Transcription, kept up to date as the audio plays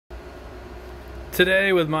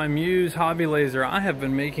Today with my Muse hobby laser, I have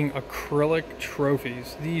been making acrylic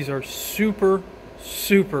trophies. These are super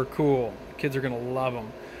cool. Kids are gonna love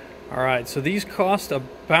them. All right, so these cost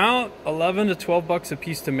about 11 to 12 bucks a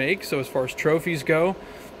piece to make. So as far as trophies go,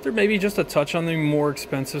 they're maybe just a touch on the more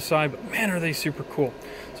expensive side, but man, are they super cool.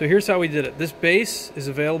 So here's how we did it. This base is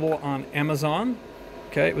available on Amazon.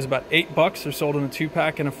 Okay, it was about 8 bucks. They're sold in a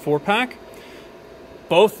 2-pack and a 4-pack.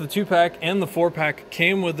 Both the 2-pack and the 4-pack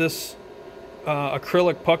came with this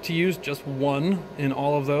acrylic puck to use, just one in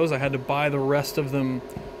all of those. I had to buy the rest of them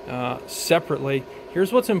separately.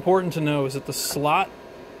 Here's what's important to know is that the slot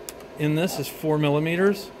in this is 4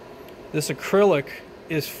 millimeters. This acrylic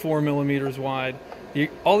is 4 millimeters wide.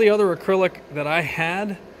 All the other acrylic that I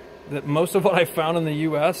had, that most of what I found in the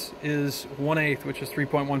US is 1/8, which is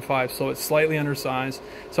 3.15, so it's slightly undersized.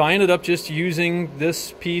 So I ended up just using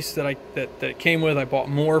this piece that it came with. I bought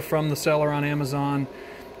more from the seller on Amazon.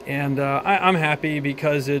 And I'm happy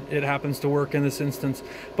because it happens to work in this instance.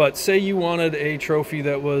 But say you wanted a trophy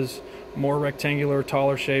that was more rectangular,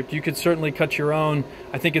 taller shaped, you could certainly cut your own.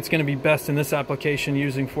 I think it's going to be best in this application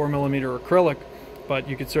using 4 millimeter acrylic, but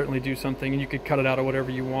you could certainly do something and you could cut it out of whatever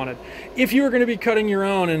you wanted. If you were going to be cutting your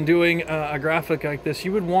own and doing a graphic like this,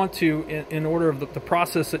 you would want to, in order of the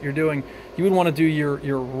process that you're doing, you would want to do your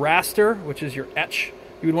raster, which is your etch.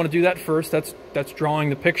 You would want to do that first. That's drawing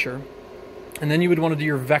the picture. And then you would want to do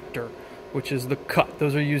your vector, which is the cut.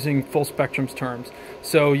 Those are using full spectrums terms.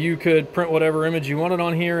 So you could print whatever image you wanted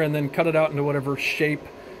on here and then cut it out into whatever shape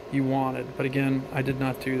you wanted. But again, I did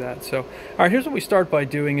not do that. So, all right, here's what we start by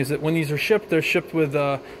doing is that when these are shipped, they're shipped with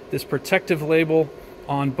this protective label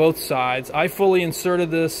on both sides. I fully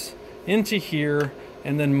inserted this into here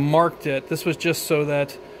and then marked it. This was just so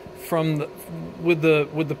that with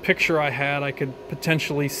the picture I had, I could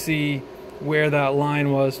potentially see where that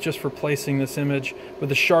line was just for placing this image.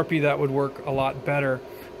 With a Sharpie, that would work a lot better.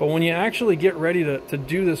 But when you actually get ready to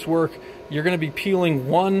do this work, you're going to be peeling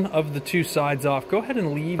one of the two sides off. Go ahead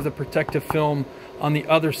and leave the protective film on the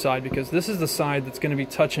other side, because this is the side that's going to be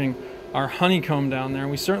touching our honeycomb down there, and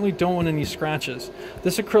we certainly don't want any scratches.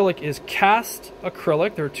 This acrylic is cast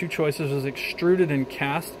acrylic. There are two choices: there's extruded and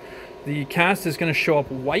cast. The cast is going to show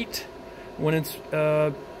up white when it's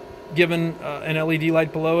given an LED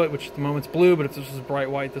light below it, which at the moment's blue, but if this was bright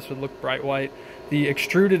white, this would look bright white. The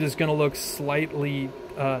extruded is going to look slightly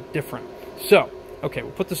different. So, okay,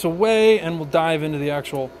 we'll put this away and we'll dive into the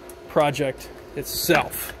actual project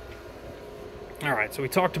itself. All right, so we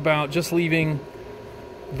talked about just leaving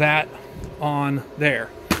that on there.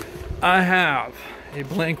 I have a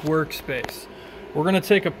blank workspace. We're going to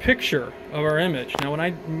take a picture of our image. Now, when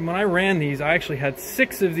I ran these, I actually had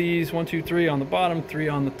 6 of these, 1, 2, 3 on the bottom, 3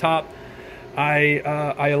 on the top.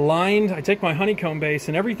 I take my honeycomb base,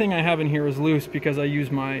 and everything I have in here is loose because I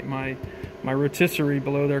use my rotisserie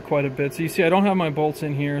below there quite a bit. So you see I don't have my bolts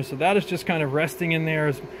in here, so that is just kind of resting in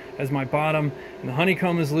there as my bottom, and the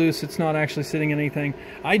honeycomb is loose. It's not actually sitting in anything.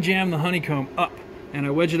 I jam the honeycomb up, and I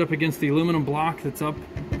wedge it up against the aluminum block that's up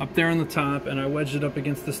there on the top, and I wedge it up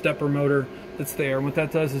against the stepper motor that's there. And what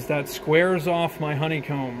that does is that squares off my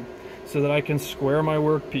honeycomb so that I can square my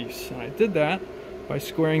workpiece. And I did that by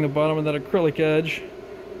squaring the bottom of that acrylic edge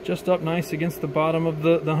just up nice against the bottom of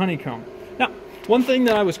the honeycomb. Now, one thing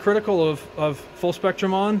that I was critical of full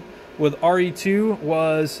spectrum on with RE2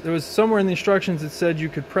 was there was somewhere in the instructions that said you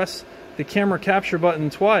could press the camera capture button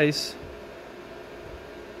twice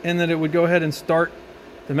and that it would go ahead and start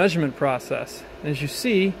the measurement process. As you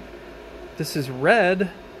see, this is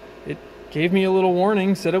red. It gave me a little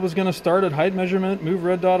warning, said it was going to start at height measurement, move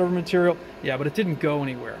red dot over material. Yeah, but it didn't go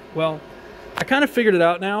anywhere. Well, I kind of figured it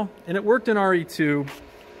out now, and it worked in RE2,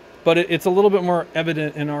 but it's a little bit more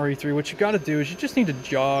evident in RE3. What you got to do is you just need to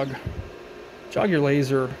jog your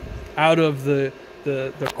laser out of the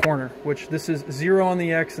corner, which this is 0 on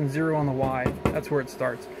the X and 0 on the Y. That's where it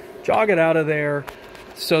starts. Jog it out of there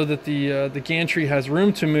so that the gantry has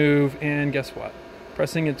room to move, and guess what?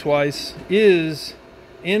 Pressing it twice is,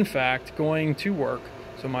 in fact, going to work.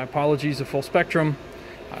 So my apologies to Full Spectrum.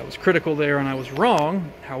 I was critical there and I was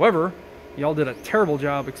wrong. However, y'all did a terrible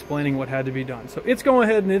job explaining what had to be done. So it's going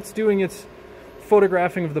ahead and it's doing its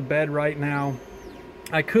photographing of the bed right now.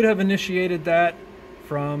 I could have initiated that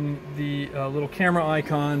from the little camera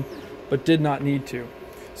icon, but did not need to.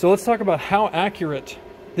 So let's talk about how accurate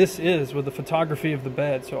this is with the photography of the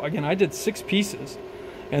bed. So again, I did 6 pieces,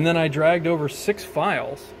 and then I dragged over 6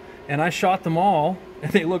 files, and I shot them all,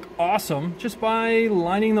 and they look awesome just by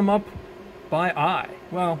lining them up by eye.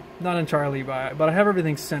 Well, not entirely by eye, but I have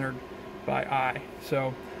everything centered by eye.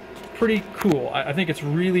 So pretty cool. I think it's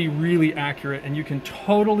really, really accurate, and you can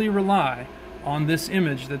totally rely on this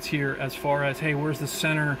image that's here as far as, hey, where's the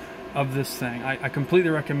center of this thing. I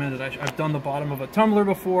completely recommend it. I've done the bottom of a tumbler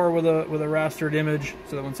before with a rastered image,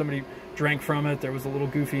 so that when somebody drank from it, there was a little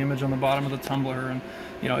goofy image on the bottom of the tumbler, and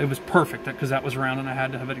you know, it was perfect because that was round and I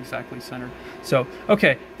had to have it exactly centered. So,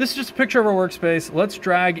 okay, this is just a picture of our workspace. Let's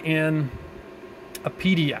drag in a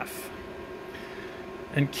PDF.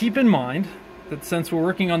 And keep in mind that since we're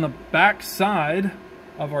working on the back side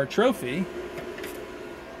of our trophy,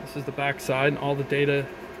 this is the back side, and all the data,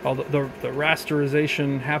 all the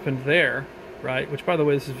rasterization happened there, right? Which, by the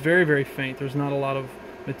way, this is very, very faint. There's not a lot of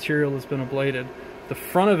material that's been ablated. The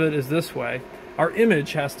front of it is this way. Our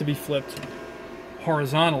image has to be flipped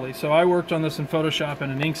horizontally. So I worked on this in Photoshop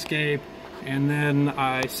and in Inkscape, and then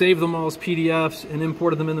I saved them all as PDFs and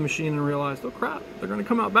imported them in the machine and realized, oh crap, they're going to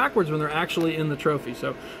come out backwards when they're actually in the trophy.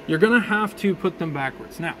 So you're going to have to put them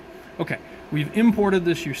backwards. Now, okay, we've imported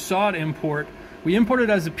this. You saw it import. We imported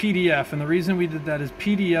it as a PDF, and the reason we did that is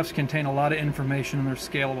PDFs contain a lot of information and they're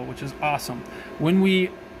scalable, which is awesome. When we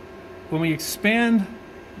expand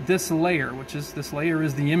this layer, this layer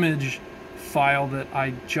is the image file that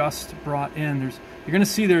I just brought in. You're going to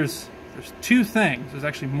see there's two things. There's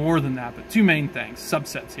actually more than that, but two main things,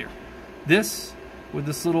 subsets here. This, with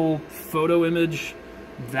this little photo image,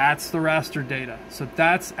 that's the raster data. So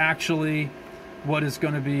that's actually what is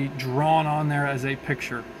going to be drawn on there as a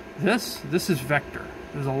picture. This is vector.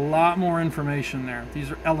 There's a lot more information there.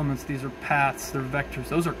 These are elements, these are paths, they're vectors.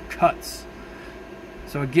 Those are cuts.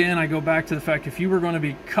 So again, I go back to the fact, if you were going to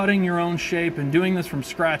be cutting your own shape and doing this from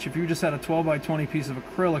scratch, if you just had a 12 by 20 piece of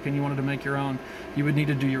acrylic and you wanted to make your own, you would need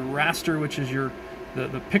to do your raster, which is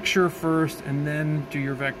the picture first, and then do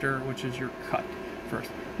your vector, which is your cut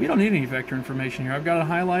first. We don't need any vector information here. I've got it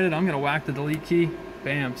highlighted. I'm going to whack the delete key.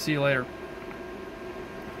 Bam. See you later.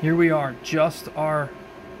 Here we are. Just our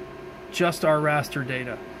raster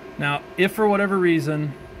data. Now, if for whatever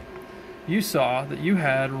reason you saw that you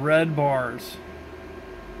had red bars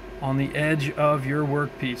on the edge of your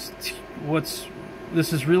workpiece, what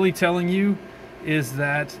this is really telling you is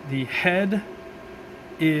that the head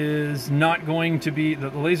is not going to be, the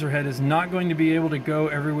laser head is not going to be able to go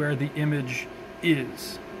everywhere the image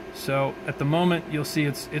is. So at the moment you'll see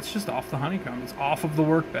it's just off the honeycomb. It's off of the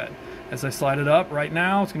workbed. As I slide it up right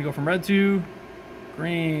now, it's going to go from red to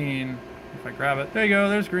green. If I grab it, there you go,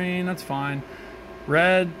 there's green, that's fine.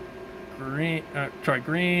 Red, green, try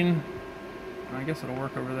green. I guess it'll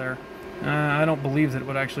work over there. I don't believe that it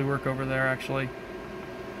would actually work over there, actually.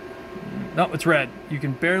 No, it's red. You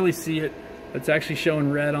can barely see it. It's actually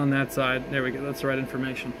showing red on that side. There we go, that's the right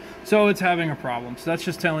information. So it's having a problem. So that's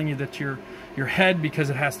just telling you that your head, because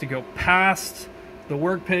it has to go past the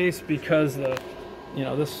workpiece, because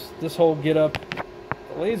this whole get up,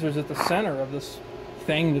 the laser's at the center of this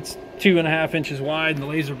thing that's 2.5 inches wide, and the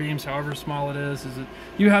laser beams, however small it is that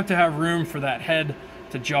you have to have room for that head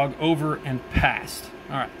to jog over and past.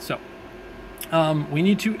 All right, so we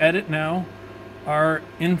need to edit now our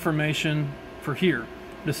information for here.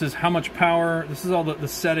 This is how much power, this is all the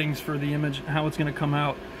settings for the image, how it's going to come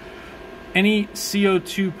out. Any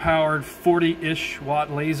CO2 powered 40-ish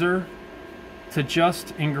watt laser to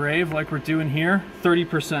just engrave like we're doing here,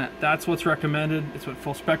 30%. That's what's recommended. It's what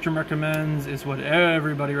Full Spectrum recommends. It's what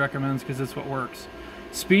everybody recommends because it's what works.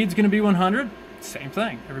 Speed's going to be 100. Same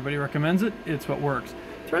thing. Everybody recommends it. It's what works.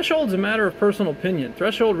 Threshold's a matter of personal opinion.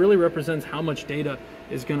 Threshold really represents how much data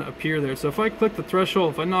is going to appear there. So if I click the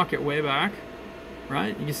threshold, if I knock it way back,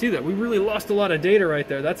 right, you can see that we really lost a lot of data right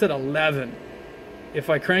there. That's at 11. If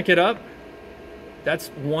I crank it up, that's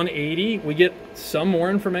 180. We get some more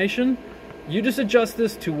information. You just adjust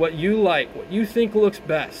this to what you like, what you think looks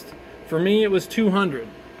best. For me, it was 200.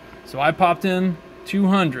 So I popped in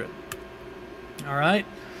 200. All right.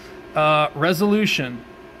 Resolution.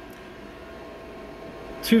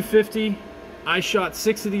 250. I shot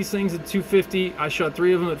 6 of these things at 250. I shot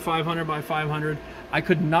 3 of them at 500 by 500. I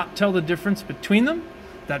could not tell the difference between them.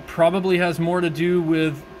 That probably has more to do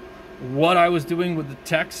with what I was doing with the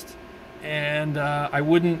text. And I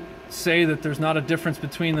wouldn't say that there's not a difference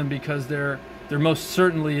between them, because there most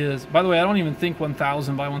certainly is. By the way, I don't even think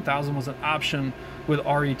 1000 by 1000 was an option with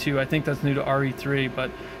RE2. I think that's new to RE3,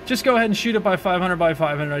 but just go ahead and shoot it by 500 by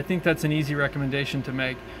 500. I think that's an easy recommendation to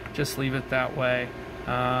make. Just leave it that way.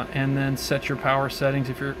 And then set your power settings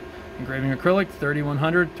if you're engraving acrylic,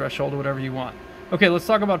 3100, threshold, whatever you want. Okay, let's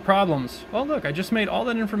talk about problems. Well, look, I just made all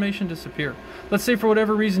that information disappear. Let's say for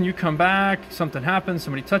whatever reason you come back, something happens,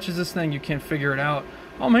 somebody touches this thing, you can't figure it out.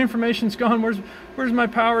 All my information's gone. Where's my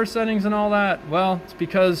power settings and all that? Well, it's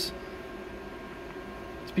because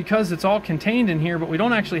it's all contained in here, but we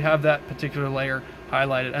don't actually have that particular layer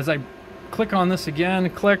highlighted. As I click on this again,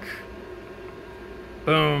 click,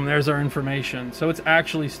 Boom, there's our information. So it's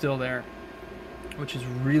actually still there, which is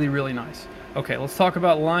really, really nice. Okay, let's talk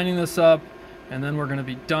about lining this up, and then we're gonna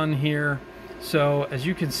be done here. So as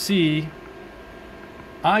you can see,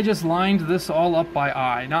 I just lined this all up by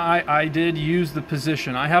eye. Now I did use the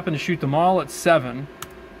position. I happen to shoot them all at 7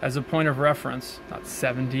 as a point of reference, not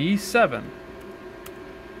 77,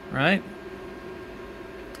 right?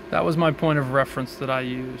 That was my point of reference that I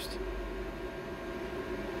used.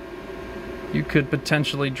 You could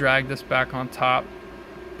potentially drag this back on top,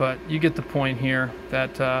 but you get the point here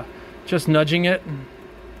that just nudging it.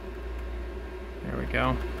 There we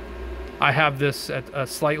go. I have this at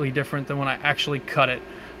slightly different than when I actually cut it,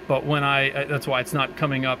 but when that's why it's not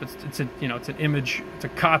coming up. It's a, you know, it's an image, it's a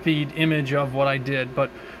copied image of what I did.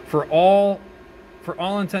 But for all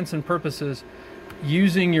intents and purposes,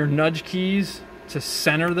 using your nudge keys to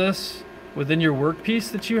center this within your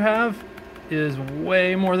workpiece that you have is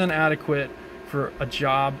way more than adequate for a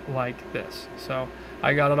job like this. So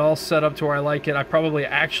I got it all set up to where I like it. I probably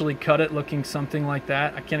actually cut it looking something like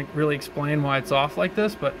that. I can't really explain why it's off like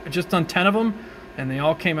this, but I just done 10 of them and they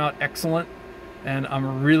all came out excellent. And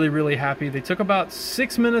I'm really, really happy. They took about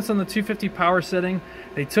 6 minutes on the 250 power setting.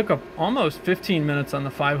 They took up almost 15 minutes on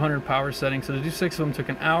the 500 power setting. So to do 6 of them took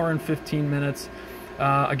 1 hour and 15 minutes.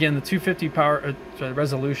 Again, the 250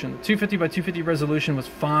 resolution, the 250 by 250 resolution was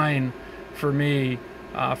fine for me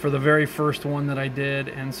for the very first one that I did,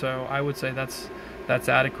 and so I would say that's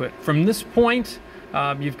adequate. From this point,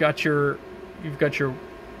 you've got your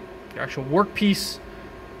actual workpiece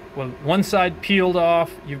with one side peeled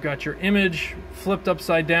off. You've got your image flipped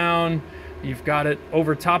upside down. You've got it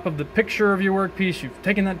over top of the picture of your workpiece. You've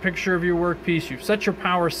taken that picture of your workpiece. You've set your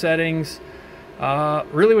power settings.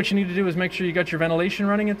 Really what you need to do is make sure you got your ventilation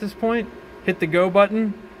running at this point. Hit the go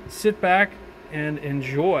button, sit back, and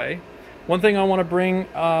enjoy. One thing I want to bring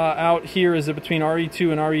out here is that between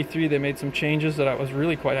RE2 and RE3 they made some changes that I was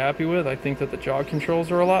really quite happy with. I think that the jog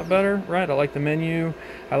controls are a lot better, right? I like the menu.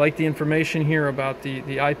 I like the information here about the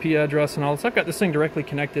IP address and all this. I've got this thing directly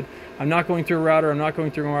connected. I'm not going through a router. I'm not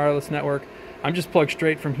going through a wireless network. I'm just plugged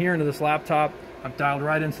straight from here into this laptop. I've dialed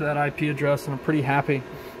right into that IP address and I'm pretty happy.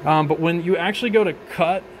 But when you actually go to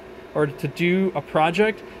cut or to do a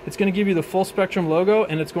project, it's going to give you the full spectrum logo,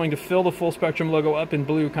 and it's going to fill the full spectrum logo up in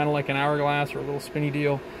blue, kind of like an hourglass or a little spinny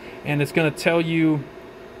deal. And it's going to tell you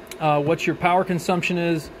what your power consumption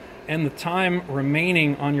is and the time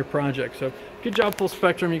remaining on your project. So good job, full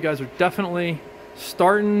spectrum. You guys are definitely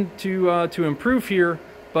starting to improve here,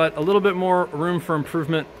 but a little bit more room for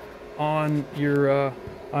improvement on your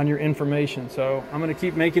information. So I'm going to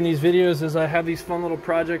keep making these videos as I have these fun little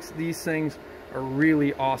projects. These things are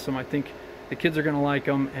really awesome. I think the kids are going to like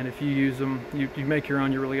them, and if you use them, you make your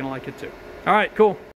own, you're really going to like it too. All right, cool.